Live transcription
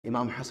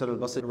Imam Hassan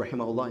al-Basri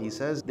rahimahullah, he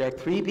says, there are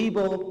three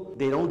people,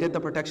 they don't get the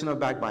protection of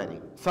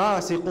backbiting.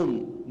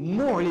 Fasiqun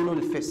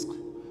mu'linul fisq.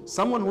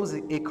 Someone who's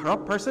a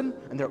corrupt person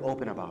and they're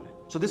open about it.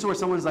 So this is where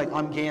someone's like,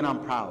 I'm gay and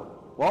I'm proud.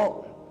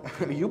 Well,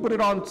 you put it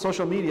on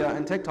social media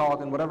and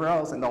TikTok and whatever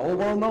else and the whole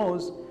world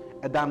knows,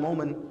 at that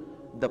moment,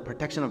 the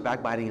protection of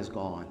backbiting is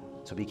gone.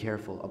 So be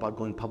careful about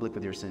going public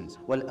with your sins.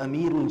 Wal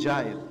amirul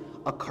jair,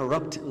 a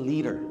corrupt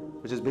leader,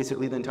 which is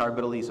basically the entire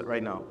Middle East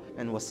right now.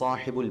 And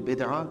wasahibul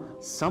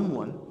bid'ah,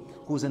 someone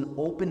who's an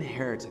open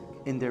heretic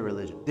in their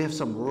religion. They have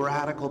some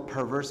radical,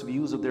 perverse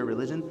views of their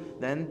religion,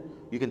 then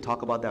you can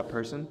talk about that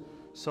person.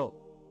 So,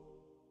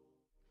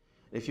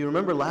 if you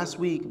remember last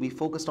week, we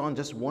focused on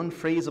just one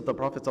phrase of the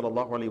Prophet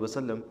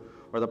ﷺ,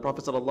 where the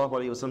Prophet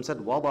ﷺ said,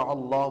 وَضَعَ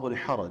اللَّهُ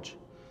الْحَرَجِ,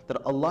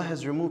 that Allah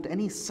has removed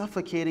any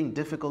suffocating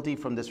difficulty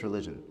from this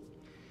religion.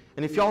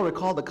 And if y'all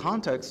recall, the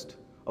context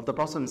of the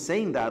Prophet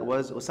saying that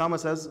was, Usama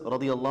says,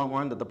 radiyallahu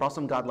anhu, that the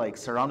Prophet got like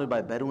surrounded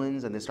by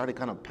Bedouins and they started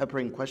kind of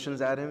peppering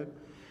questions at him.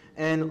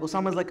 And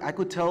Usama's like, I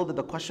could tell that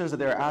the questions that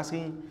they're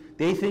asking,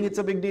 they think it's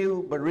a big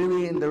deal, but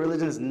really in the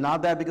religion is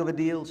not that big of a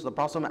deal. So the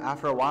Prophet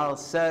after a while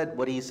said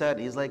what he said.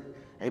 He's like,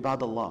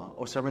 Ibadallah,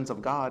 or servants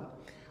of God,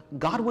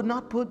 God would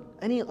not put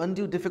any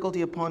undue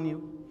difficulty upon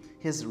you.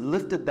 He has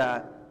lifted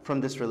that from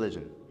this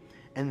religion.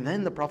 And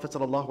then the Prophet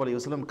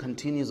ﷺ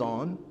continues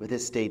on with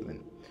his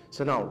statement.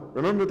 So now,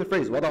 remember the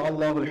phrase, وَضَعَ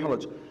اللَّهُ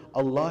الْحَرَجِ,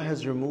 Allah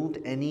has removed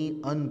any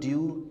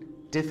undue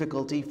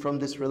difficulty from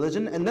this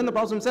religion. And then the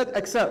Prophet said,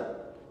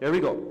 except, here we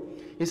go.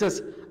 He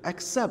says,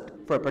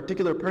 except for a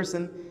particular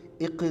person,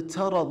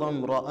 اِقْتَرَضَ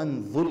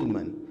امْرَأً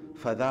ظُلْمًا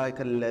فَذَاكَ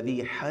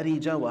الَّذِي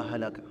حَرِجَ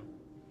وَهَلَكَ.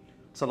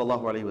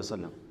 Sallallahu Alaihi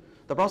Wasallam.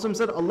 The Prophet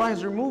said, Allah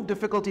has removed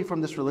difficulty from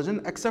this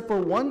religion except for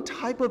one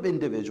type of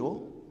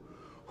individual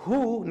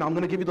who, now I'm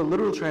going to give you the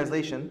literal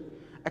translation,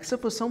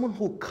 except for someone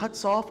who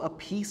cuts off a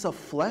piece of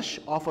flesh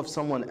off of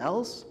someone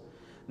else,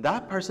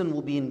 that person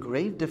will be in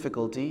grave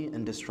difficulty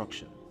and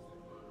destruction.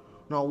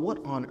 Now,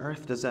 what on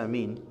earth does that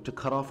mean, to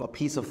cut off a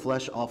piece of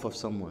flesh off of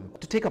someone?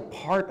 To take a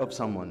part of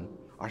someone?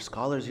 Our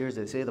scholars here,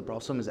 they say the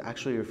Prophet is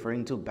actually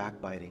referring to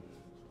backbiting.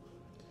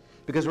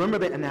 Because remember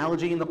the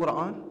analogy in the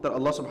Quran that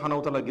Allah subhanahu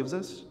wa ta'ala gives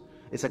us?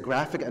 It's a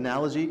graphic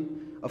analogy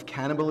of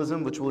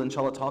cannibalism, which we'll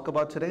inshallah talk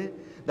about today.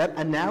 That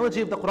analogy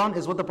of the Quran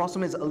is what the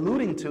Prophet is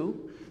alluding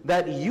to,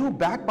 that you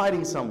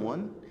backbiting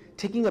someone,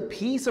 taking a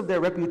piece of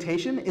their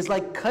reputation, is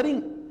like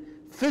cutting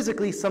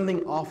physically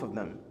something off of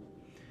them.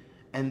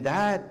 And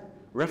that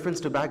reference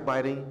to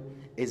backbiting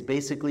is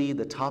basically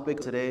the topic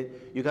today.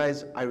 You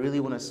guys, I really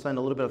want to spend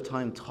a little bit of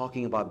time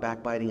talking about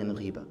backbiting and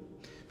ghibah.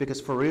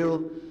 Because for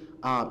real,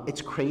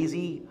 it's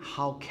crazy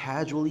how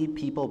casually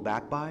people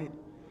backbite.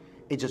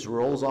 It just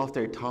rolls off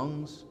their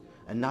tongues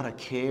and not a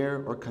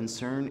care or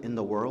concern in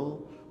the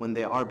world when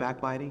they are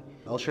backbiting.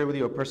 I'll share with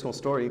you a personal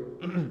story.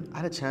 I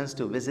had a chance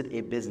to visit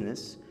a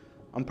business.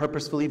 I'm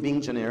purposefully being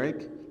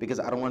generic because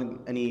I don't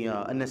want any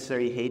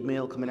unnecessary hate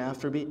mail coming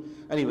after me.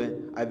 Anyway,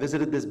 I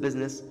visited this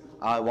business.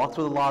 I walked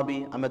through the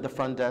lobby. I'm at the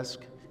front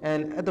desk.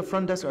 And at the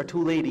front desk are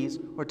two ladies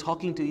who are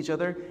talking to each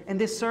other,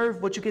 and they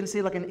serve what you can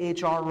say like an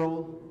HR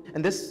role.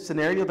 And this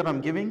scenario that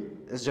I'm giving,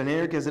 as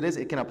generic as it is,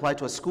 it can apply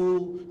to a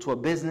school, to a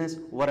business,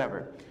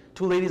 whatever.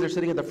 Two ladies are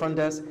sitting at the front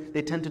desk.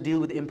 They tend to deal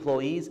with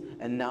employees,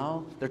 and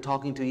now they're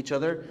talking to each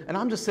other. And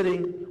I'm just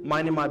sitting,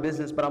 minding my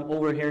business, but I'm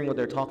overhearing what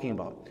they're talking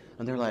about.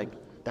 And they're like,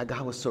 that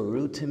guy was so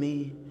rude to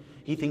me.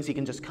 He thinks he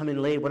can just come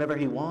in late whenever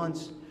he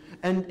wants.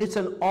 And it's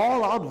an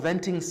all-out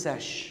venting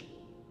sesh.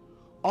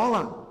 All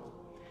out.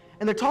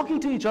 And they're talking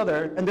to each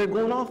other, and they're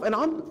going off, and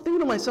I'm thinking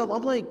to myself,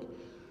 I'm like,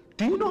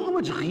 do you know how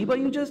much ghibah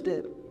you just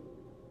did?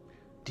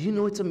 Do you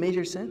know it's a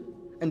major sin?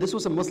 And this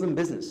was a Muslim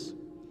business.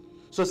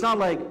 So it's not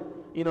like,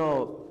 you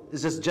know,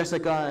 it's just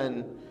Jessica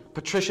and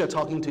Patricia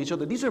talking to each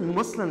other. These are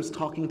Muslims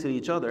talking to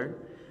each other,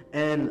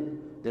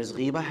 and there's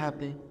ghibah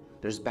happening,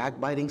 there's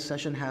backbiting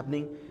session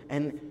happening,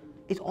 and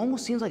it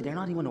almost seems like they're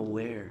not even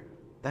aware.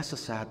 That's the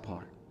sad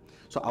part.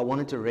 So I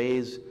wanted to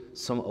raise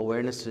some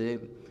awareness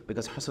today,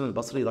 because Hassan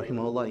al-Basri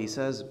rahimahullah, he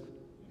says,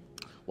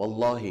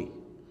 Wallahi,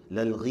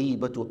 لَلْغِيبَةُ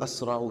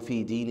أَسْرَعُ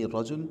فِي دِينِ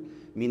الرَّجُلِ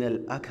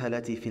مِنَ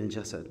الْأَكَلَةِ فِي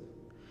الْجَسَدِ.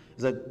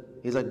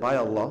 He's like, by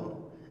Allah,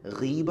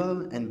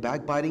 ghibah and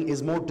backbiting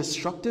is more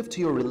destructive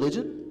to your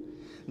religion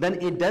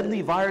than a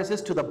deadly virus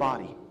is to the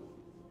body.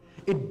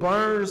 It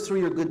burns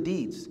through your good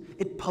deeds.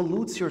 It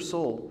pollutes your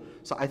soul.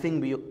 So I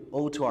think we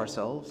owe to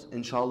ourselves,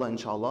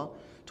 inshallah,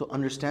 to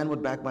understand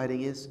what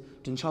backbiting is,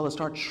 to inshallah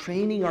start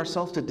training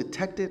ourselves to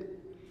detect it,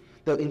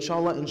 that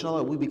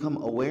inshallah, we become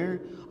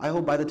aware. I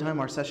hope by the time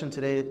our session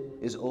today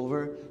is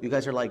over, you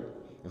guys are like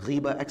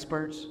ghibah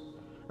experts.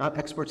 Not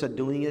experts at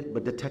doing it,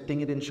 but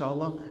detecting it,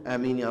 inshallah.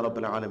 Ameen ya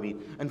Rabbil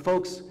Alameen. And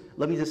folks,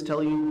 let me just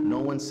tell you, no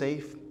one's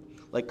safe.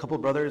 Like a couple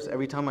brothers,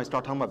 every time I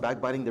start talking about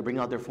backbiting, they bring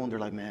out their phone, they're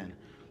like, man,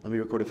 let me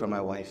record it for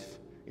my wife.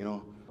 You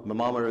know, my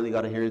mama really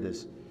got to hear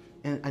this.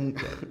 And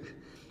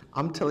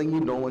I'm telling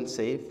you, no one's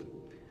safe.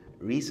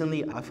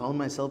 Recently, I found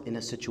myself in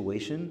a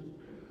situation,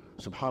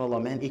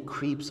 subhanAllah, man, it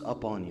creeps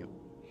up on you.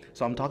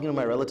 So I'm talking to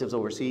my relatives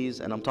overseas,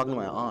 and I'm talking to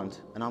my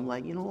aunt, and I'm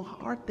like, how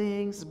are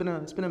things?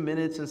 It's been a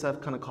minute since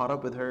I've kind of caught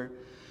up with her,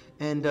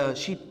 and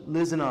she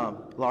lives in a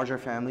larger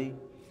family,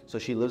 so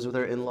she lives with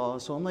her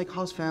in-laws. So I'm like,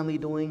 how's family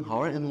doing?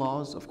 How are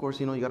in-laws? Of course,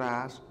 you gotta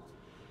ask.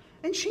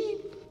 And she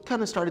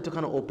kind of started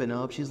to open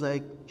up. She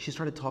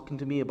started talking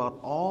to me about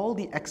all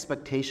the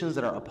expectations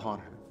that are upon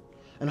her,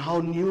 and how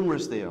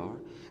numerous they are.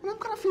 And I'm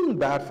kind of feeling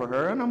bad for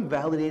her, and I'm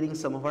validating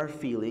some of our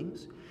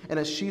feelings. And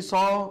as she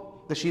saw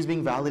that she's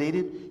being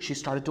validated, she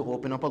started to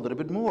open up a little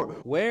bit more.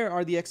 Where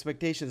are the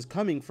expectations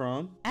coming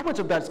from? How much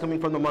of that's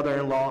coming from the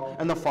mother-in-law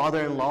and the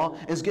father-in-law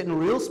is getting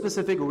real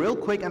specific real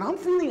quick, and I'm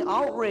feeling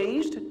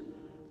outraged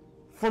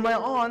for my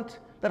aunt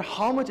that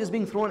how much is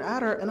being thrown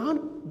at her.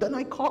 And then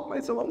I caught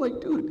myself. I'm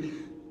like, dude,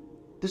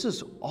 this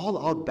is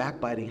all out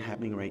backbiting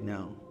happening right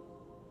now.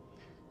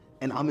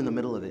 And I'm in the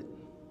middle of it,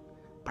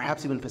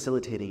 perhaps even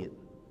facilitating it.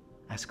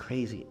 That's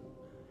crazy.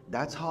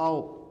 That's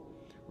how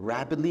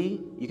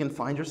rapidly you can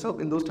find yourself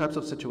in those types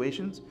of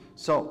situations.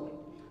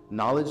 So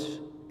knowledge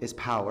is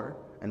power,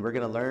 and we're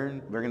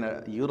going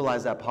to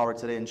utilize that power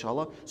today,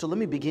 inshallah. So let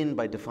me begin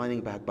by defining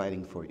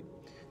backbiting for you.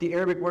 The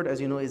Arabic word, as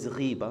you know, is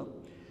ghiba.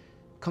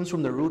 Comes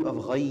from the root of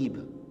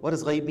ghaib. What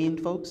does ghaib mean,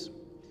 folks?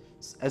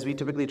 As we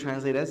typically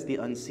translate as the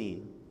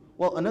unseen.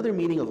 Well, another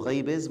meaning of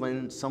ghaib is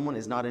when someone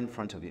is not in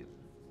front of you.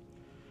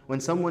 When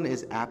someone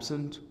is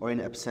absent or in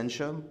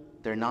absentia,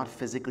 they're not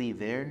physically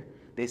there,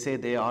 they say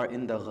they are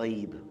in the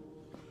ghaib.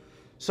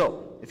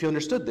 So, if you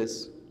understood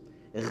this,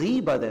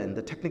 ghiba then,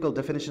 the technical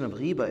definition of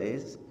ghiba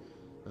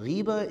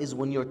is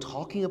when you're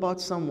talking about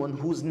someone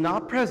who's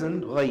not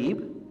present,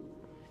 ghaib,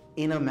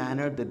 in a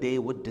manner that they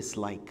would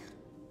dislike.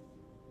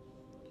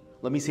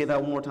 Let me say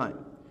that one more time.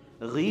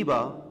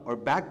 Ghiba, or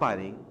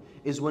backbiting,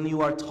 is when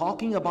you are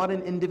talking about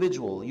an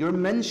individual, you're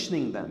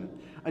mentioning them,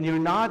 and you're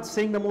not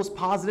saying the most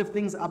positive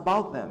things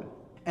about them,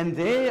 and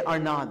they are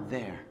not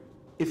there.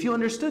 If you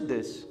understood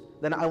this,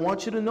 then I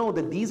want you to know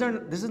that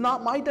this is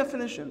not my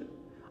definition.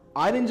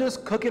 I didn't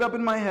just cook it up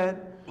in my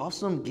head.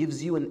 Prophet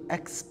gives you an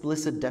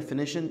explicit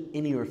definition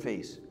in your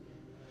face.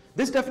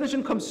 This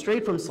definition comes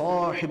straight from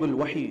Sahibul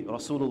Wahi,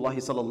 Rasulullah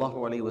sallallahu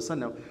alayhi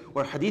wasallam,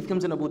 where hadith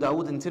comes in Abu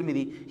Dawud and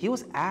Tirmidhi. He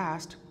was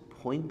asked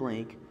point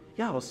blank,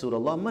 Ya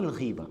Rasulullah, mal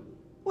ghiba?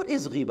 What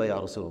is ghiba, Ya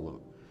Rasulullah?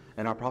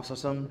 And our Prophet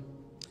sallallahu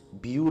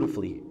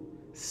beautifully,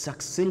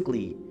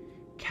 succinctly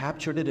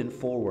captured it in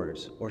 4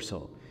 words or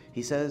so.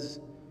 He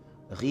says,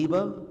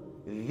 ghiba,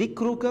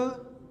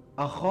 dhikruka,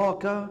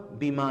 akhaka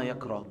bima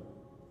yakra.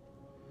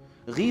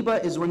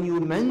 Ghiba is when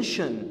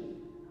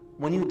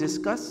you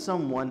discuss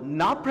someone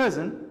not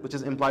present, which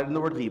is implied in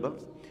the word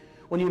ghiba,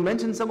 when you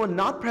mention someone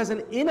not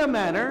present in a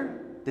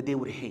manner that they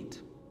would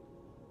hate,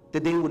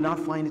 that they would not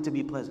find it to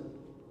be pleasant.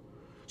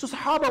 So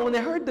Sahaba, when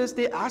they heard this,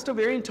 they asked a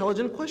very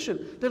intelligent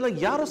question. They're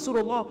like, Ya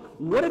Rasulullah,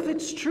 what if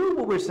it's true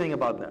what we're saying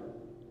about them?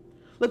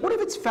 Like, what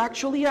if it's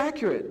factually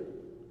accurate?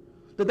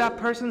 That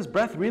person's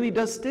breath really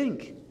does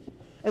stink,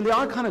 and they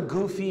are kind of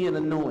goofy and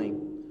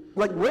annoying.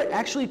 Like, we're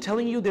actually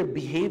telling you their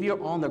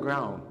behavior on the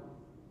ground.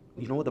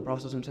 You know what the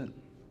Prophet said?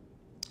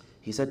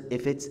 He said,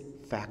 if it's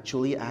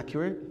factually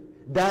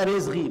accurate, that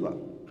is ghiba.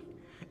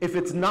 If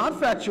it's not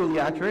factually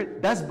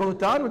accurate, that's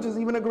buhtan, which is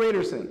even a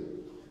greater sin.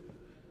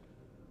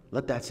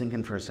 Let that sink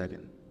in for a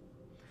second.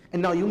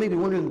 And now you may be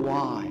wondering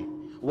why.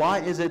 Why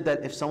is it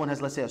that if someone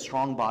has, let's say, a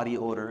strong body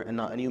odor,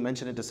 and you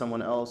mention it to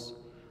someone else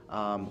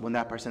when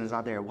that person is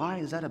not there, why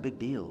is that a big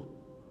deal?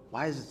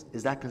 Why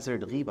is that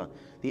considered ghiba?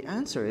 The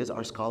answer is,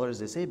 our scholars,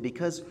 they say,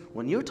 because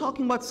when you're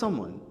talking about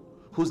someone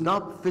who's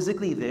not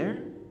physically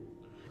there,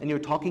 and you're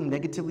talking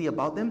negatively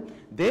about them,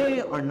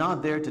 they are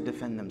not there to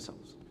defend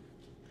themselves.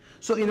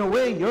 So in a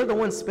way, you're the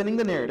one spinning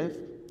the narrative,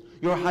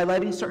 you're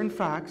highlighting certain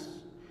facts,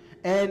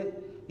 and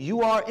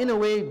you are, in a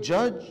way,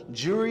 judge,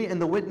 jury, and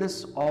the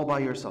witness all by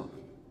yourself.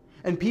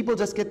 And people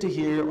just get to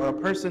hear, or a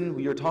person who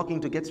you're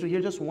talking to gets to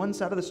hear just one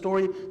side of the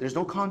story. There's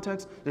no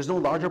context, there's no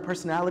larger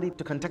personality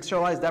to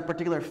contextualize that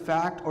particular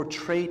fact or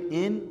trait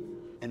in.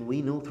 And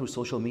we know through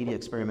social media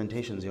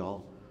experimentations,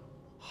 y'all,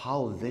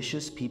 how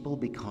vicious people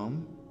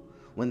become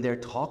when they're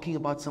talking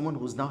about someone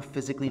who's not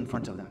physically in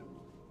front of them.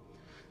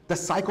 The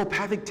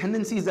psychopathic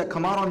tendencies that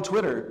come out on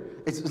Twitter,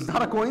 it's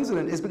not a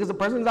coincidence. It's because the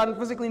person's not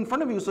physically in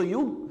front of you, so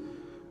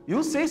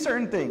you'll say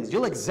certain things,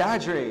 you'll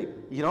exaggerate,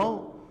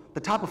 the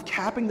type of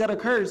capping that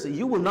occurs,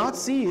 you will not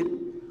see it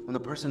when the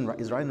person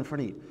is right in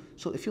front of you.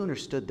 So if you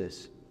understood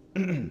this,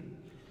 then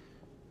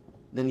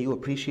you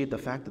appreciate the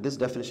fact that this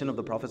definition of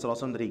the Prophet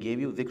ﷺ that he gave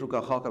you,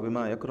 dhikruka akhaka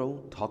bima yakrahu,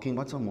 talking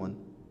about someone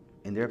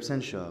in their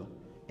absentia,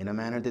 in a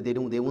manner that they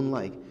wouldn't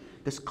like,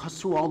 this cuts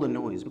through all the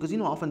noise. Because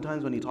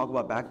oftentimes when you talk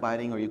about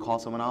backbiting or you call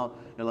someone out,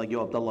 you're like,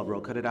 yo, Abdullah, bro,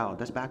 cut it out.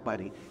 That's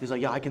backbiting. He's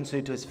like, yeah, I can say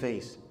it to his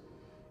face.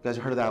 You guys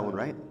heard of that one,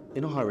 right?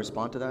 You know how I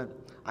respond to that?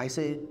 I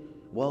say,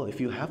 well,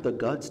 if you have the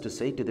guts to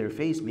say it to their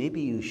face,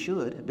 maybe you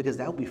should, because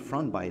that would be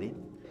front biting.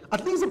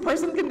 At least the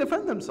person can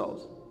defend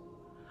themselves.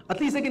 At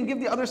least they can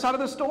give the other side of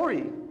the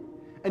story.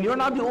 And you're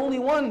not the only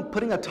one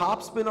putting a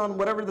top spin on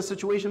whatever the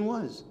situation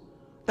was.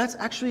 That's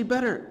actually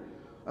better.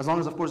 As long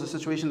as, of course, the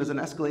situation doesn't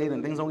escalate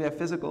and things don't get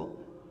physical.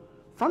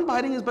 Front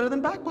biting is better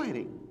than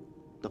backbiting.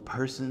 The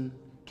person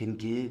can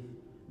give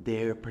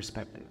their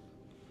perspective.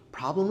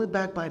 Problem with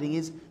backbiting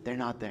is they're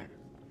not there.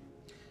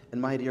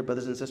 And my dear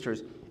brothers and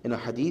sisters, in a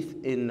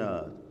hadith in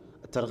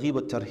Targhib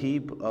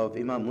al-Tarhib of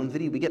Imam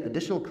Mundhiri, we get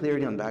additional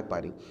clarity on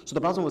backbiting. So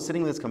the Prophet was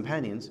sitting with his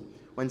companions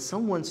when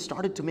someone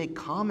started to make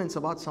comments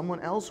about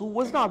someone else who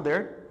was not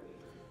there.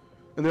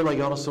 And they're like,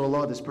 Ya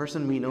Rasulullah, this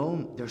person we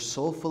know, they're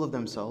so full of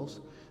themselves.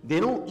 They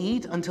don't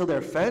eat until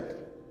they're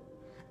fed,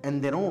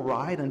 and they don't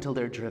ride until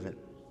they're driven.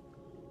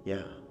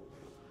 Yeah.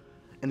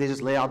 And they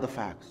just lay out the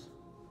facts.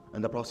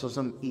 And the Prophet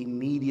ﷺ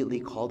immediately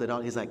called it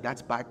out. He's like,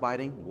 that's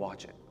backbiting,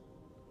 watch it.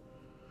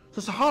 So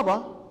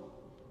Sahaba,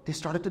 they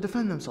started to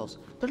defend themselves.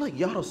 They're like,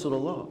 Ya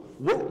Rasulullah,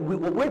 what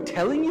we're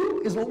telling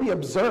you is what we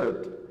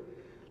observed.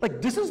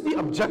 Like, this is the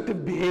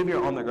objective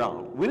behavior on the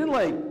ground. We didn't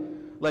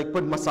like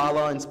put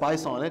masala and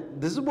spice on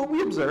it. This is what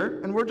we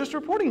observed, and we're just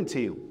reporting it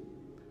to you.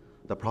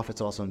 The Prophet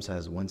ﷺ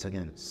says, once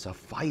again,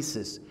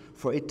 suffices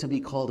for it to be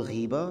called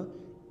ghiba,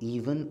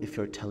 even if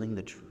you're telling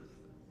the truth.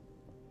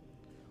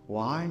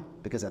 Why?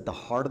 Because at the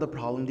heart of the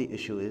problem, the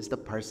issue is the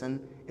person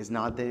is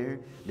not there.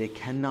 They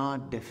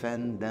cannot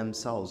defend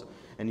themselves.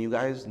 And you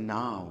guys,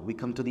 now we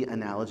come to the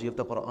analogy of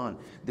the Quran.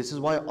 This is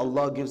why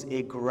Allah gives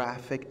a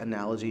graphic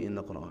analogy in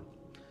the Quran.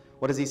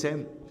 What does He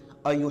say?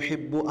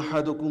 أَيُحِبُّ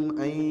أَحَدُكُمْ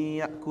أَن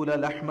يَأْكُلَ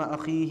لَحْمَ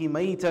أَخِيهِ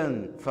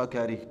مَيْتًا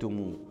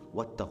فَكَرِهْتُمُوهُ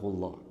وَاتَّقُوا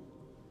اللَّهَ.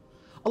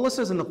 Allah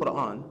says in the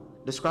Quran,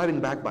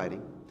 describing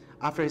backbiting,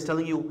 after He's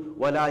telling you,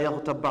 وَلَا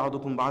يَغْتَبْ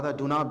بَعْضُكُمْ بَعْضًا,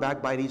 do not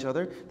backbite each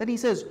other, then He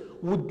says,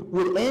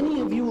 would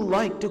any of you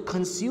like to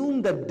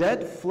consume the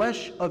dead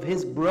flesh of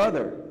his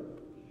brother?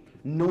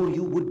 No,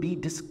 you would be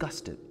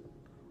disgusted.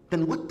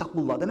 Then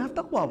wattaqullah, then have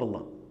taqwa of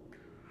Allah.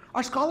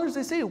 Our scholars,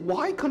 they say,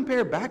 why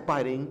compare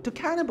backbiting to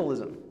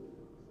cannibalism?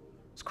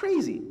 It's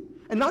crazy.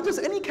 And not just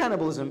any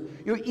cannibalism,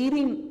 you're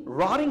eating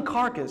rotting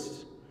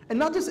carcass, and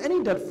not just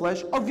any dead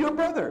flesh of your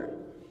brother.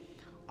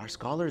 Our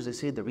scholars, they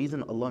say the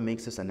reason Allah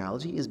makes this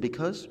analogy is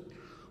because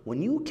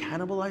when you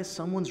cannibalize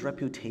someone's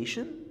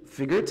reputation,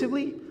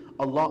 figuratively,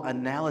 Allah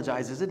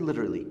analogizes it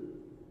literally.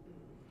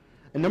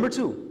 And number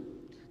two,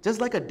 just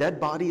like a dead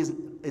body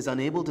is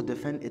unable to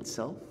defend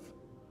itself,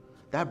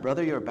 that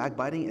brother you're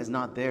backbiting is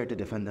not there to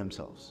defend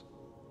themselves.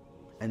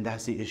 And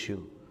that's the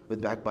issue with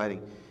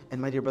backbiting.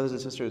 And my dear brothers and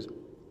sisters,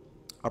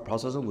 our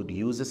Prophet would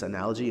use this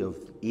analogy of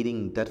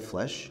eating dead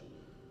flesh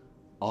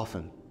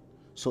often.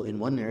 So in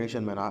one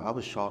narration, man, I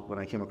was shocked when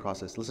I came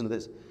across this. Listen to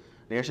this.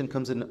 Narration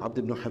comes in Abd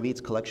ibn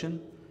Hamid's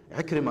collection.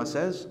 Ikrimah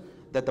says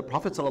that the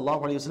Prophet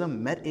ﷺ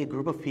met a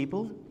group of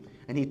people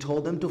and he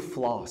told them to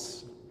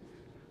floss.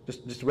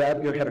 Just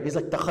wrap your head. He's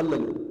like,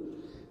 takhallalu.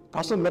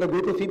 Prophet met a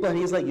group of people and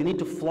he's like, you need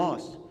to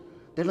floss.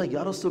 They're like,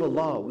 Ya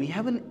Rasulullah, we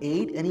haven't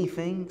ate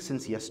anything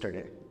since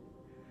yesterday.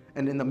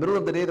 And in the middle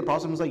of the day, the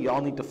Prophet was like,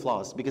 y'all need to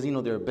floss. Because you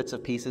know, there are bits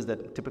of pieces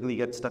that typically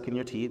get stuck in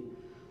your teeth.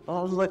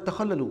 Allah was like,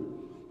 takhallalu.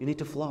 You need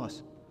to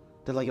floss.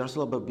 They're like, Ya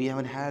Rasulullah, but we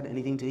haven't had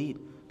anything to eat.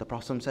 The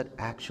Prophet said,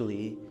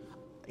 actually,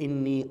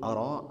 inni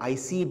ara, I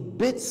see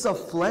bits of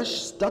flesh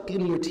stuck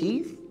in your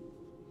teeth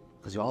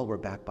because y'all were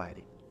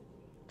backbiting.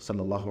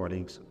 Sallallahu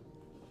alayhi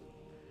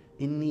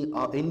wa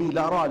sallam. Inni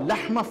lara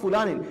lahma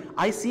fulanin.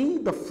 I see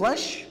the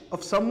flesh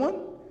of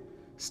someone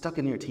stuck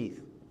in your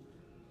teeth.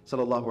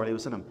 Sallallahu alayhi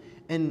wa sallam.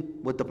 And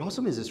what the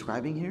Prophet is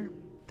describing here,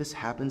 this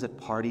happens at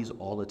parties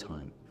all the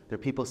time. There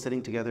are people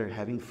sitting together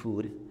having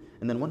food,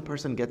 and then one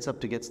person gets up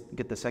to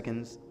get the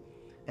seconds,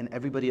 and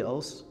everybody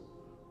else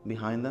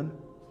behind them,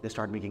 they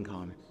start making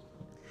comments.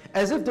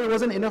 As if there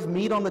wasn't enough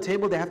meat on the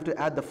table, they have to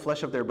add the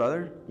flesh of their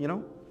brother, you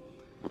know?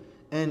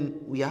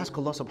 And we ask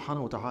Allah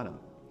subhanahu wa ta'ala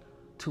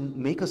to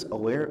make us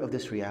aware of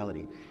this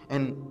reality.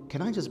 And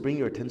can I just bring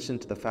your attention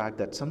to the fact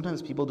that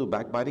sometimes people do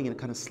backbiting in a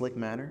kind of slick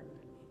manner?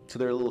 So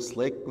they're a little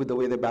slick with the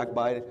way they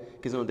backbite,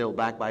 because you know, they'll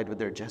backbite with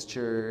their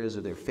gestures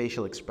or their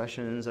facial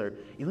expressions or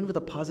even with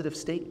a positive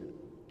statement.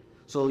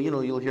 So, you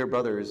know, you'll hear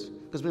brothers,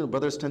 because you know,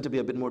 brothers tend to be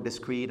a bit more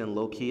discreet and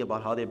low-key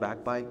about how they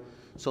backbite.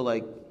 So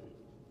like,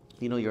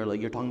 you know,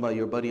 you're talking about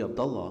your buddy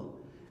Abdullah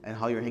and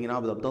how you're hanging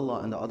out with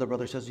Abdullah, and the other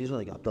brother says, he's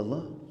like,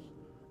 Abdullah,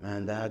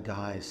 man, that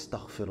guy,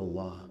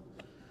 astaghfirullah.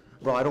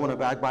 Bro, I don't want to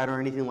backbite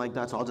or anything like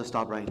that, so I'll just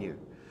stop right here.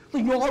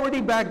 Like, you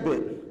already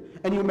backbit,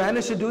 and you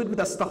managed to do it with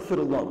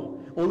astaghfirullah.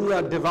 Only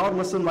a devout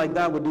Muslim like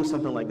that would do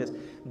something like this.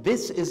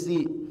 This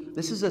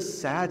is a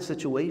sad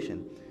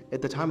situation.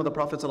 At the time of the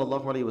Prophet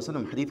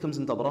ﷺ, hadith comes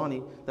in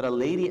Tabrani that a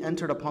lady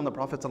entered upon the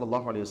Prophet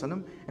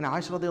ﷺ, and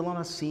Aisha radiallahu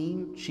anha,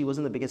 seeing she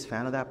wasn't the biggest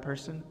fan of that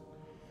person,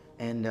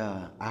 and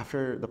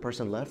after the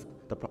person left,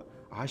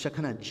 Aisha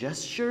kind of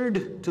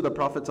gestured to the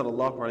Prophet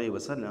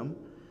ﷺ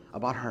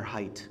about her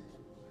height,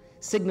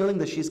 signaling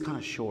that she's kind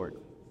of short.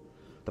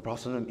 The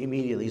Prophet ﷺ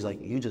immediately, he's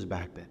like, you just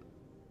backbit.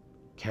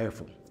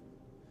 Careful.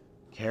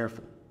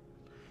 Careful.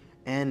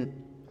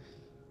 And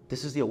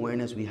this is the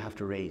awareness we have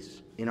to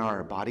raise in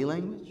our body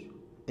language,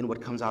 in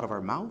what comes out of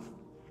our mouth,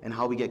 and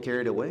how we get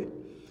carried away.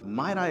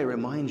 Might I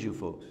remind you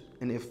folks,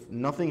 and if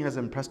nothing has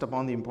impressed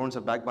upon the importance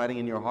of backbiting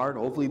in your heart,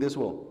 hopefully this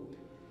will.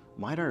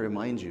 Might I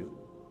remind you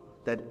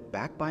that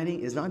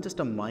backbiting is not just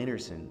a minor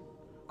sin.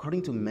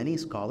 according to many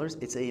scholars,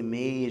 it's a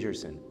major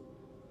sin.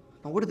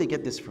 Now, where do they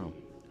get this from?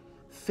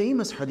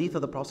 Famous hadith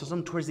of the Prophet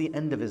ﷺ towards the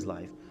end of his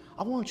life.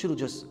 I want you to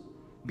just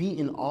be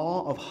in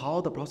awe of how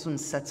the Prophet ﷺ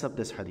sets up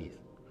this hadith.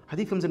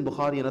 Hadith comes in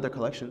Bukhari and other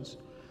collections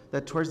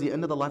that towards the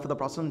end of the life of the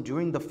Prophet ﷺ,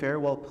 during the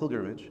farewell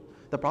pilgrimage,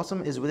 the Prophet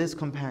ﷺ is with his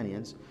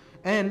companions,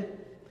 and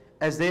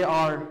as they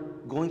are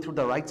going through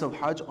the rites of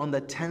Hajj on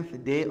the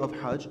 10th day of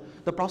Hajj,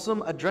 the Prophet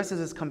ﷺ addresses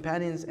his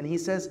companions and he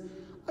says,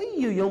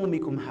 Ayyu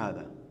yawmikum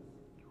hada?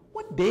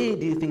 What day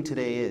do you think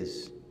today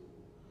is?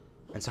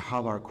 And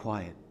Sahaba are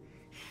quiet,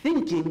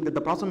 thinking that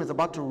the Prophet ﷺ is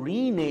about to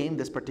rename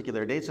this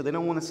particular day, so they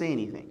don't want to say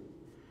anything.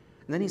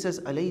 And then he says,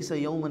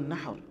 Alaysa yawm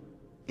al-nahr?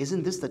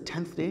 Isn't this the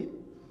 10th day?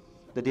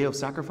 The day of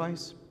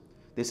sacrifice?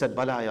 They said,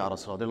 Bala ya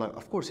Rasulullah. They're like,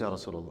 of course ya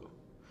Rasulullah.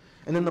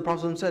 And then the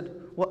Prophet said,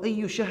 Wa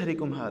ayyu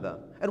shahrikum hada?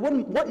 And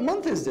what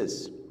month is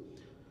this?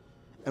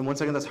 And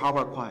once again the Sahaba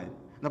are quiet.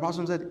 And the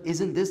Prophet said,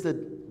 isn't this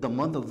the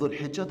month of Dhul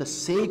Hijjah, the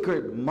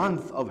sacred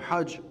month of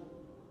Hajj,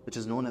 which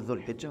is known as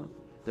Dhul Hijjah?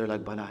 They're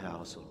like, Bala ya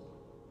Rasulullah.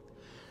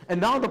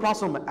 And now the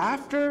Prophet,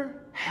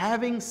 after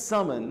having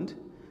summoned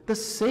the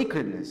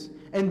sacredness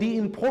and the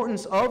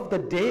importance of the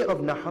day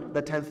of Nahr,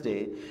 the 10th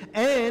day,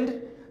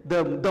 and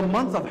the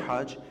month of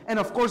Hajj, and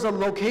of course the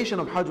location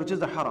of Hajj, which is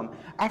the Haram,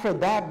 after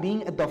that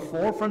being at the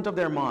forefront of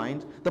their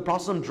mind, the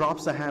Prophet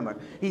drops the hammer.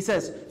 He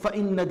says,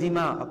 فَإِنَّ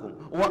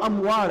دِمَاءَكُمْ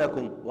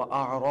وَأَمْوَالَكُمْ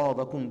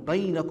وَأَعْرَاضَكُمْ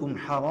بَيْنَكُمْ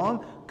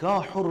حَرَامٌ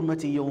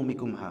كَحُرْمَةِ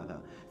يَوْمِكُمْ هَذَا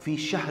فِي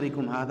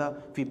شَهْرِكُمْ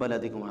هَذَا فِي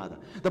بَلَدِكُمْ هَذَا.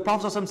 The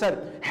Prophet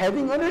said,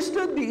 having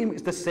understood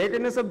the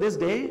sacredness of this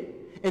day,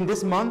 in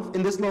this month,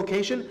 in this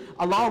location,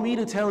 allow me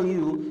to tell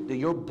you that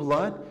your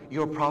blood,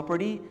 your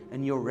property,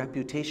 and your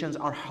reputations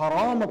are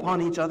haram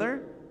upon each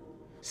other,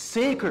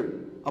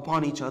 sacred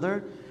upon each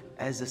other,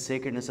 as the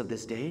sacredness of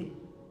this day,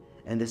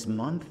 and this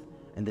month,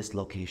 and this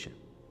location.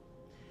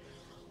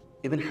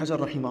 Ibn Hajar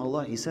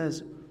rahimahullah, he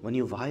says, when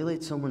you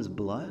violate someone's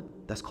blood,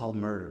 that's called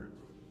murder.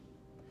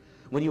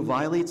 When you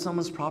violate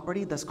someone's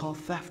property, that's called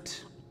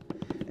theft.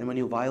 And when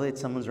you violate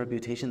someone's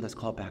reputation, that's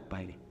called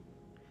backbiting.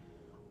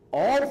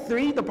 All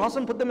three, the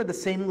Prophet put them at the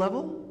same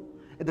level,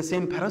 at the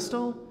same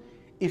pedestal,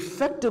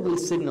 effectively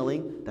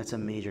signaling that's a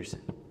major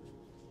sin.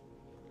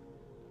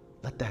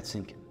 Let that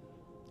sink in.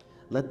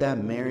 Let that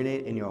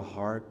marinate in your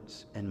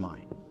hearts and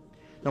mind.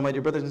 Now, my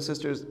dear brothers and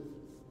sisters,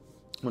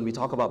 when we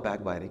talk about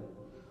backbiting,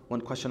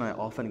 one question I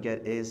often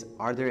get is,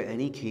 are there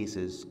any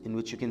cases in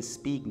which you can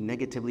speak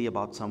negatively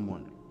about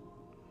someone?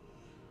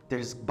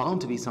 There's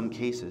bound to be some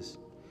cases,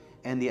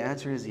 and the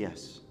answer is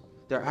yes.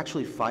 There are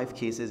actually 5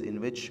 cases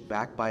in which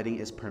backbiting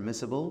is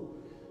permissible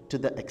to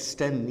the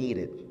extent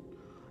needed.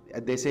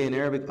 They say in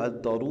Arabic,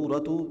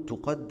 الضَّرُورَةُ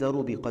تُقَدَّرُ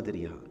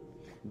بِقَدْرِهَا.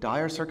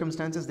 Dire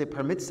circumstances, they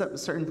permit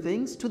certain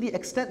things to the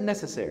extent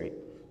necessary.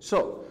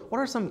 So, what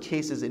are some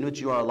cases in which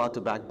you are allowed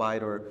to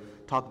backbite or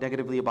talk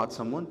negatively about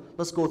someone?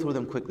 Let's go through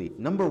them quickly.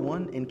 Number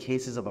 1, in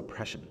cases of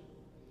oppression.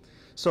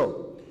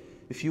 So,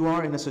 if you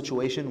are in a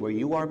situation where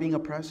you are being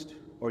oppressed,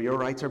 or your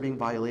rights are being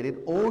violated,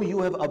 or you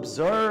have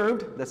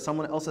observed that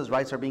someone else's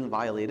rights are being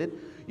violated,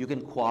 you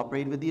can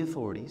cooperate with the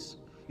authorities,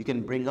 you can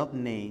bring up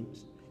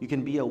names, you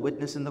can be a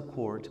witness in the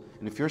court,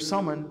 and if you're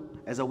summoned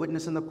as a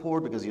witness in the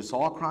court because you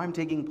saw a crime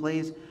taking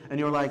place, and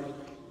you're like,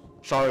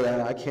 sorry,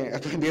 I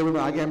can't be able to,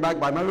 I can't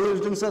backbite, my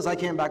religion says I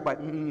can't backbite.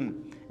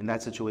 In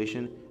that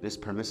situation, it is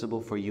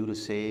permissible for you to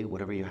say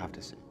whatever you have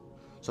to say.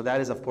 So that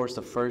is, of course,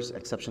 the first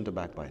exception to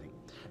backbiting.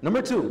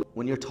 Number 2,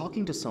 when you're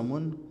talking to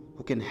someone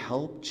who can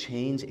help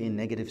change a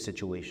negative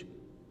situation.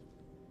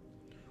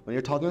 When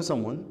you're talking to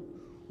someone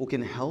who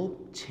can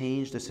help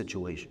change the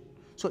situation.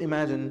 So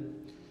imagine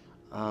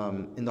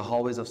in the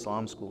hallways of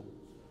Salam school,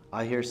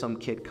 I hear some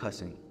kid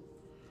cussing.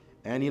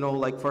 And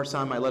like first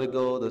time I let it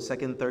go, the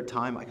second, third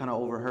time I kind of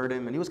overheard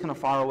him, and he was kind of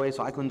far away,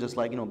 so I couldn't just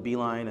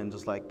beeline and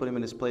just put him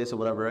in his place or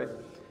whatever, right?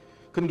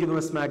 Couldn't give him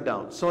a smack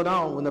down. So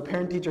now when the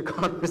parent-teacher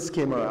conference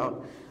came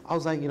around, I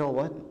was like, you know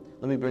what?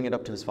 Let me bring it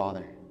up to his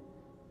father.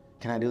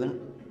 Can I do that?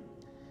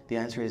 The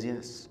answer is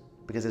yes,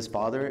 because his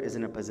father is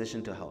in a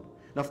position to help.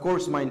 Now, of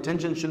course, my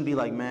intention shouldn't be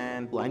like,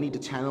 man, I need to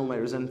channel my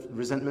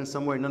resentment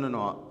somewhere.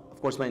 No.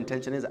 Of course, my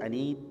intention is I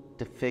need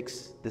to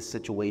fix this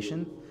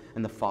situation,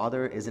 and the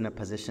father is in a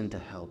position to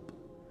help.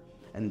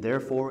 And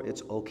therefore,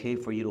 it's okay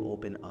for you to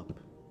open up.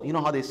 You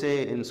know how they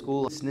say in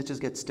school, snitches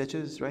get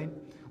stitches, right?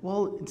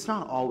 Well, it's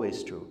not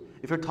always true.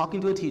 If you're talking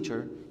to a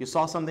teacher, you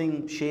saw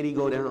something shady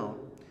go down,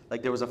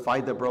 like there was a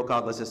fight that broke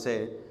out, let's just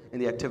say, in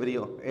the activity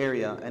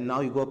area, and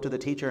now you go up to the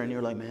teacher and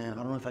you're like, man, I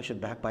don't know if I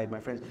should backbite my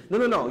friends.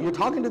 No, you're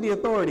talking to the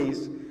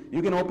authorities,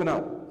 you can open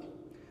up.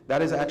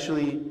 That is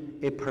actually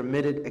a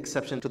permitted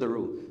exception to the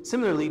rule.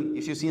 Similarly,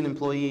 if you see an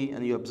employee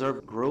and you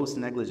observe gross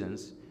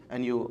negligence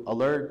and you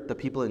alert the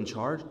people in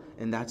charge,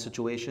 in that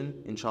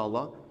situation,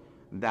 inshallah,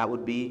 that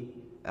would be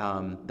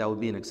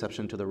an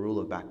exception to the rule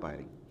of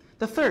backbiting.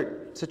 The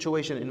third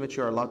situation in which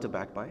you're allowed to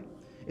backbite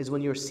is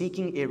when you're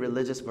seeking a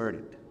religious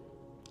verdict.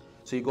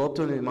 So you go up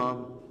to an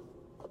imam,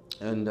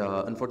 and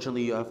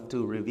unfortunately you have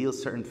to reveal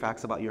certain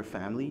facts about your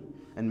family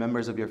and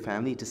members of your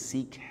family to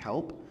seek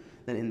help.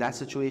 Then in that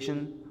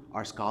situation,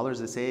 our scholars,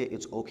 they say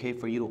it's okay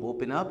for you to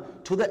open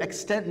up to the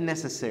extent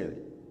necessary.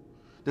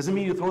 Doesn't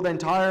mean you throw the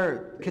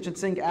entire kitchen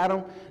sink at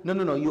them. No,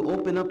 no, no. You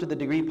open up to the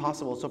degree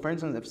possible. So for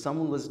instance, if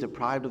someone was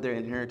deprived of their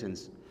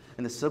inheritance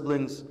and the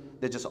siblings,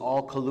 they just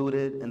all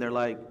colluded and they're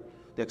like,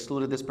 they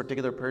excluded this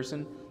particular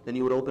person, then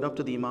you would open up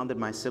to the imam that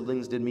my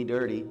siblings did me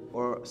dirty,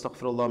 or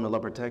astaghfirullah, may Allah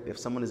protect. If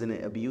someone is in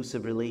an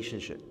abusive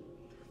relationship,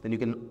 then you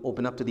can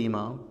open up to the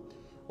imam,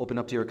 open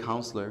up to your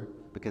counselor,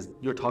 because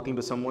you're talking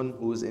to someone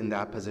who's in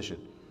that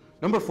position.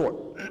 Number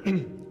 4,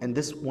 and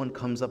this one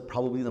comes up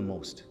probably the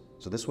most.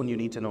 So this one you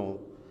need to know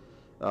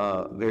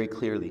very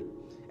clearly.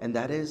 And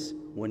that is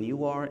when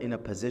you are in a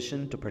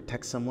position to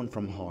protect someone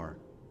from harm.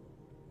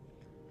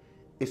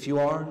 If you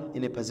are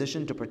in a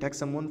position to protect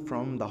someone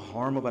from the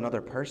harm of another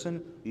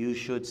person, you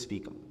should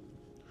speak up.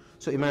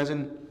 So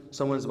imagine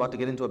someone is about to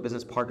get into a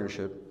business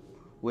partnership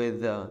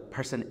with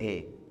person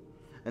A.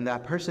 And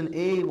that person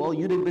A, well,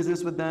 you did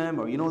business with them,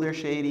 or you know they're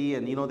shady,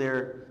 and you know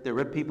they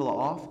rip people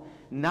off.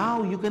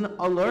 Now you can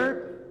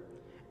alert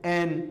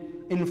and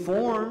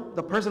inform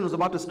the person who's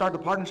about to start the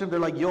partnership. They're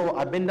like, yo,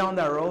 I've been down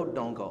that road,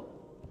 don't go.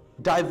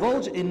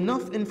 Divulge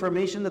enough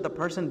information that the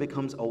person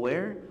becomes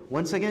aware.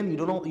 Once again, you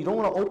don't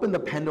want to open the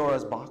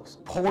Pandora's box,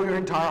 pour your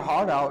entire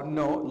heart out.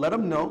 No, let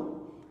them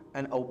know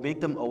and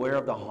make them aware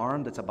of the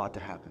harm that's about to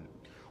happen.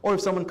 Or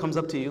if someone comes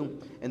up to you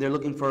and they're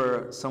looking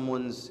for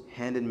someone's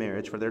hand in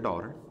marriage for their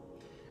daughter,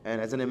 and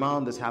as an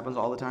imam, this happens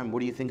all the time, what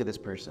do you think of this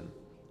person?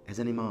 As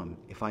an imam,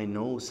 if I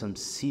know some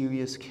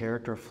serious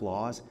character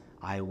flaws,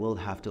 I will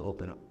have to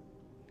open up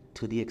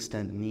to the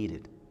extent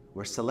needed.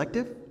 We're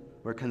selective,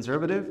 we're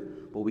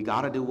conservative, but we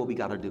gotta do what we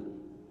gotta do.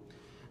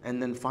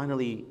 And then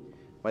finally,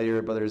 my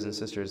dear brothers and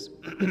sisters,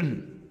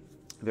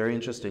 very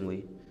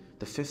interestingly,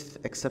 the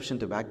 5th exception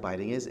to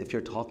backbiting is if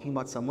you're talking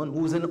about someone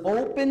who's an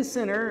open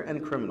sinner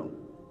and criminal.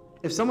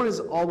 If someone is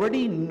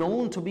already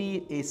known to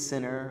be a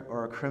sinner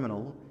or a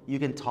criminal, you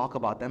can talk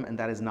about them, and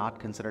that is not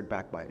considered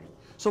backbiting.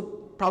 So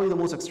probably the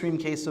most extreme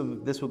case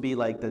of this would be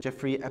like the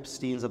Jeffrey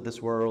Epsteins of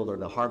this world, or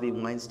the Harvey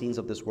Weinsteins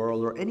of this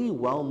world, or any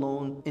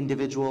well-known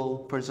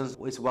individual, for instance,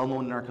 it's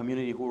well-known in our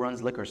community who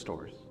runs liquor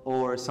stores,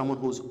 or someone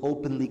who's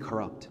openly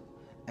corrupt,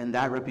 and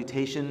that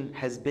reputation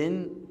has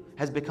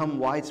become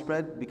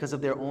widespread because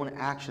of their own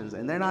actions,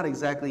 and they're not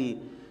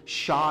exactly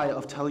shy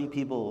of telling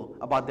people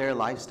about their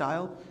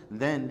lifestyle.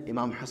 Then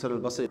Imam Hassan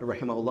al-Basri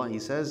rahimahullah, he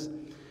says,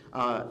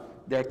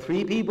 there are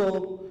 3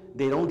 people,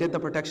 they don't get the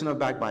protection of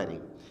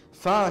backbiting.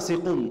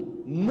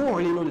 Fasiqun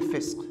mu'linul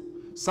fisq.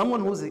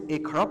 Someone who's a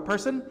corrupt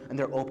person and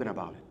they're open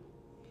about it.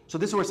 So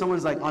this is where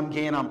someone's like, I'm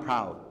gay and I'm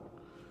proud.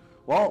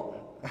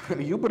 Well,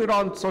 you put it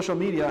on social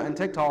media and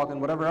TikTok and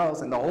whatever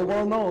else, and the whole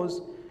world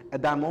knows,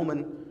 at that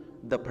moment,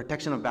 the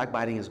protection of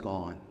backbiting is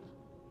gone.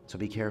 So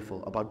be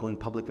careful about going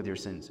public with your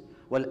sins.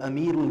 Well,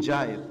 Amirul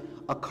Jair,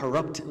 a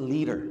corrupt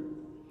leader,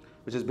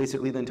 which is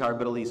basically the entire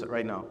Middle East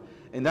right now.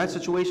 In that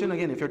situation,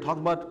 again, if you're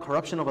talking about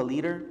corruption of a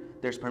leader,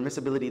 there's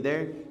permissibility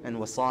there. And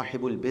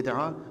wasahibul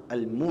bid'ah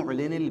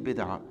al-mu'lin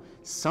al-bid'ah,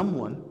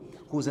 someone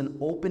who's an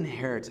open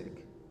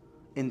heretic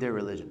in their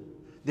religion.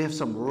 They have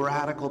some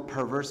radical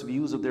perverse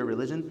views of their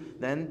religion,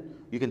 then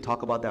you can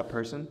talk about that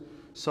person.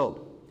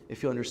 So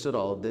if you understood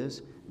all of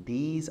this,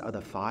 these are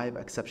the 5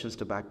 exceptions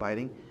to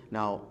backbiting.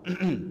 Now,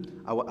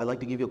 I'd like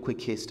to give you a quick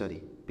case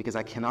study, because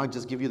I cannot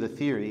just give you the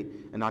theory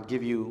and not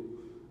give you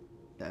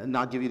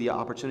the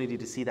opportunity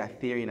to see that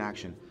theory in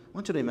action. I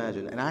want you to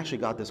imagine, and I actually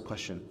got this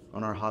question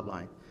on our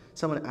hotline.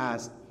 Someone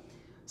asked,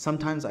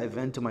 sometimes I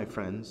vent to my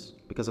friends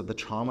because of the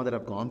trauma that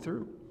I've gone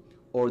through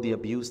or the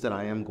abuse that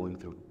I am going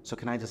through. So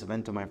can I just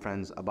vent to my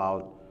friends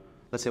about,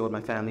 let's say, what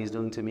my family is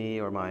doing to me,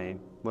 or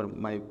what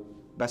my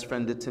best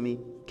friend did to me?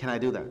 Can I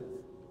do that?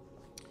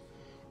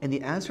 And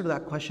the answer to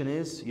that question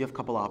is, you have a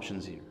couple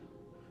options here.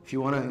 If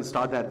you want to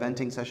start that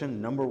venting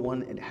session, number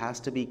 1, it has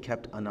to be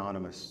kept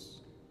anonymous.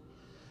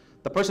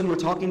 The person we're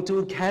talking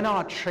to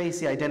cannot trace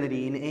the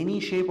identity in any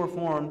shape or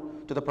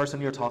form to the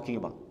person you're talking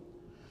about.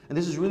 And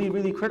this is really,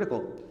 really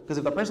critical, because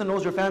if the person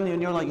knows your family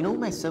and you're like, you know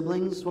my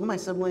siblings, one of my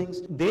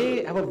siblings,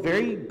 they have a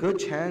very good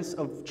chance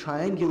of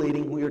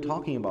triangulating who you're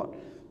talking about.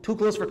 Too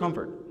close for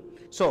comfort.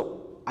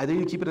 So either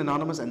you keep it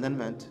anonymous and then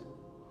vent.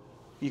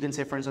 You can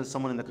say, for instance,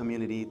 someone in the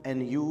community,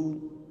 and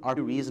you are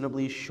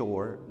reasonably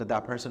sure that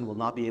that person will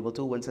not be able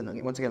to once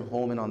again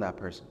home in on that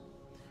person.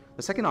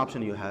 The second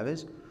option you have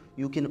is,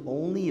 you can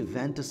only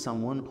vent to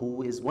someone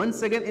who is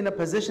once again in a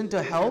position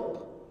to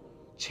help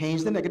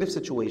change the negative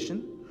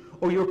situation,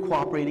 or you're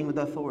cooperating with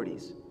the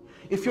authorities.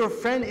 If your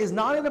friend is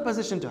not in a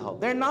position to help,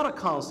 they're not a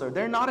counselor,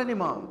 they're not an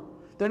imam,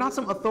 they're not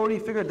some authority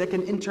figure that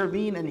can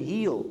intervene and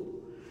heal,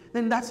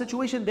 then in that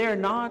situation, they're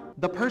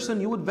not the person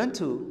you would vent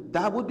to.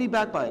 That would be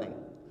backbiting.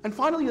 And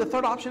finally, the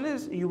third option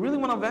is, you really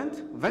want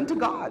to vent to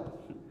God.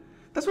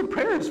 That's what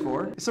prayer is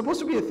for. It's supposed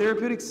to be a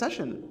therapeutic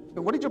session.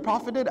 What did your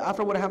prophet did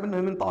after what happened to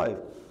him in Taif?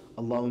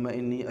 Allahumma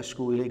inni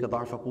ashku ilayka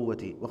da'fa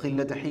quwwati wa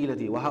khillata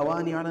hilati wa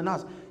hawani ala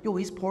nas. Yo,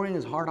 he's pouring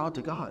his heart out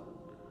to God.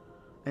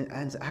 And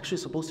it's actually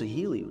supposed to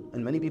heal you.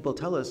 And many people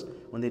tell us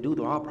when they do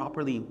dua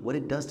properly what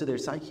it does to their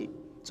psyche.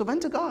 So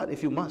vent to God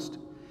if you must.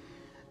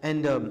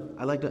 And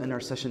I'd like to end our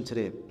session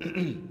today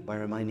by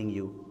reminding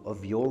you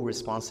of your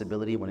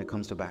responsibility when it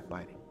comes to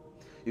backbiting.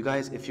 You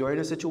guys, if you're in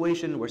a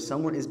situation where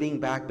someone is being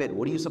backbit,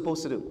 what are you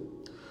supposed to do?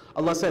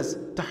 Allah says,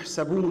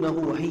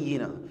 تَحْسَبُونَهُ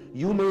هَيِّنًا.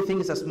 You may think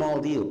it's a small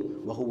deal.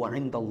 وَهُوَ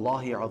عِنْدَ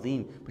اللَّهِ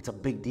عَظِيمٌ. But it's a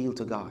big deal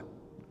to God.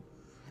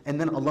 And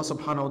then Allah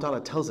subhanahu wa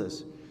ta'ala tells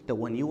us that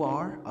when you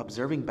are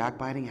observing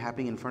backbiting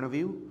happening in front of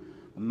you,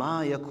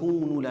 مَا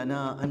يَكُونُ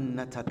لَنَا أَن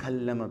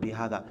نَتَكَلَّمَ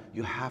بِهَذَا.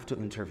 You have to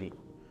intervene.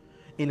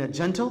 In a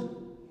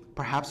gentle,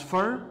 perhaps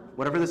firm,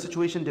 whatever the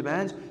situation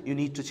demands, you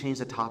need to change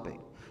the topic.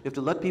 You have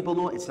to let people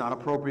know it's not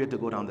appropriate to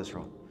go down this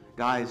road.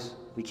 Guys,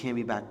 we can't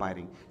be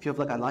backbiting. If you have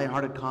like a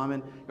lighthearted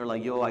comment, you're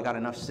like, yo, I got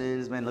enough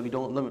sins, man,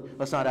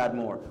 let's not add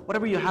more.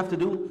 Whatever you have to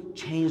do,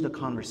 change the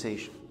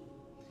conversation.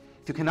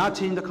 If you cannot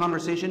change the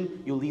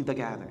conversation, you leave the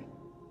gathering.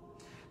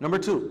 Number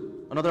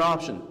two, another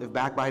option, if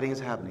backbiting is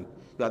happening,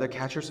 you either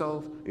catch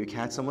yourself or you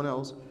catch someone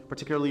else,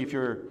 particularly if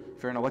you're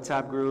in a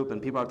WhatsApp group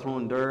and people are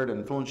throwing dirt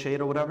and throwing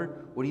shade or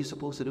whatever, what are you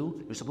supposed to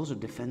do? You're supposed to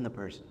defend the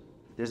person.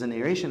 There's a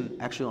narration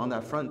actually on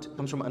that front. It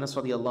comes from Anas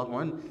radiallahu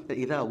anhu that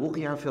إِذَا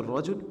وُقِعَ فِي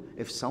الرَّجُلِ,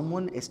 if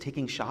someone is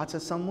taking shots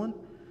at someone,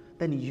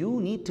 then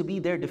you need to be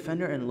their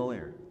defender and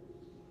lawyer.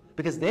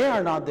 Because they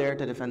are not there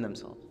to defend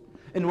themselves.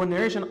 In one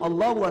narration,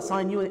 Allah will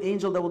assign you an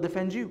angel that will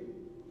defend you.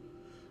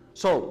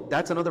 So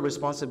that's another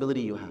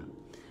responsibility you have.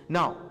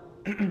 Now,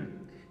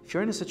 if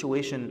you're in a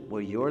situation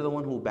where you're the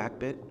one who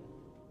backbit,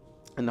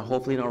 and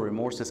hopefully now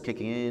remorse is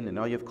kicking in, and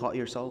now you've caught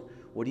yourself,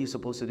 what are you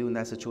supposed to do in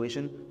that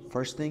situation?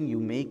 First thing, you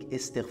make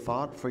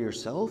istighfar for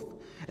yourself,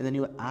 and then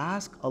you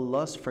ask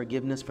Allah's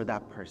forgiveness for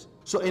that person.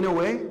 So in a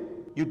way,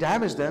 you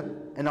damage them,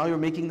 and now you're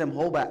making them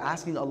whole by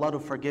asking Allah to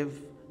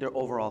forgive their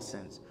overall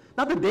sins.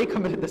 Not that they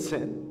committed the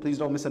sin, please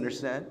don't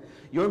misunderstand.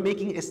 You're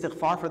making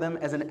istighfar for them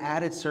as an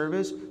added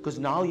service because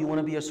now you want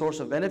to be a source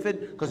of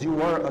benefit because you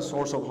were a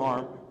source of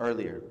harm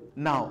earlier.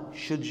 Now,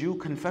 should you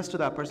confess to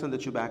that person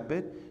that you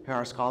backbit? Here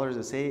are scholars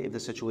that say if the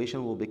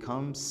situation will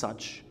become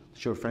such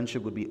that your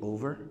friendship would be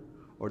over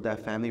or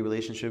that family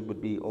relationship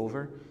would be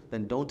over,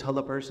 then don't tell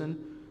the person,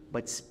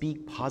 but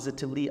speak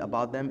positively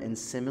about them in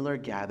similar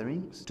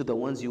gatherings to the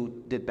ones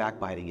you did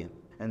backbiting in.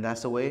 And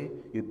that's the way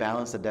you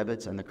balance the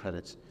debits and the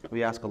credits.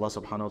 We ask Allah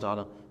subhanahu wa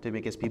ta'ala to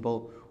make us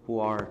people who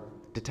are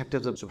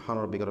detectives of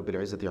Subhana Rabbika Rabbil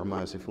Izzati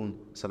Amma Yasifun.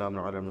 Salamun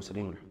ala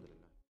al-Mursaleen.